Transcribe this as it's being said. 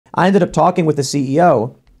I ended up talking with the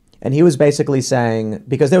CEO, and he was basically saying,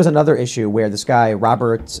 because there was another issue where this guy,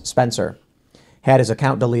 Robert Spencer, had his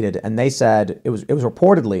account deleted, and they said, it was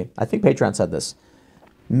reportedly, I think Patreon said this,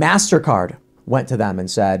 MasterCard went to them and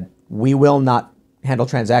said, we will not handle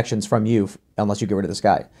transactions from you unless you get rid of this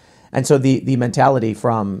guy. And so the mentality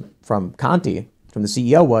from Conti, from the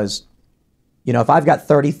CEO was, you know, if I've got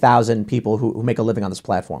 30,000 people who make a living on this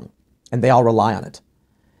platform, and they all rely on it,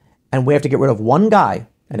 and we have to get rid of one guy,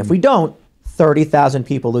 and if we don't, 30,000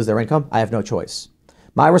 people lose their income, I have no choice.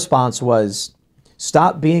 My response was,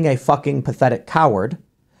 stop being a fucking pathetic coward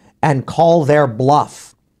and call their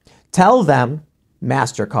bluff. Tell them,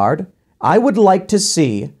 MasterCard, I would like to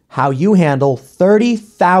see how you handle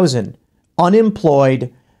 30,000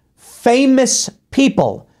 unemployed, famous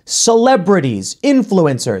people, celebrities,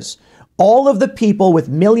 influencers, all of the people with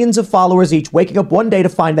millions of followers each waking up one day to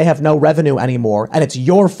find they have no revenue anymore, and it's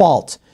your fault.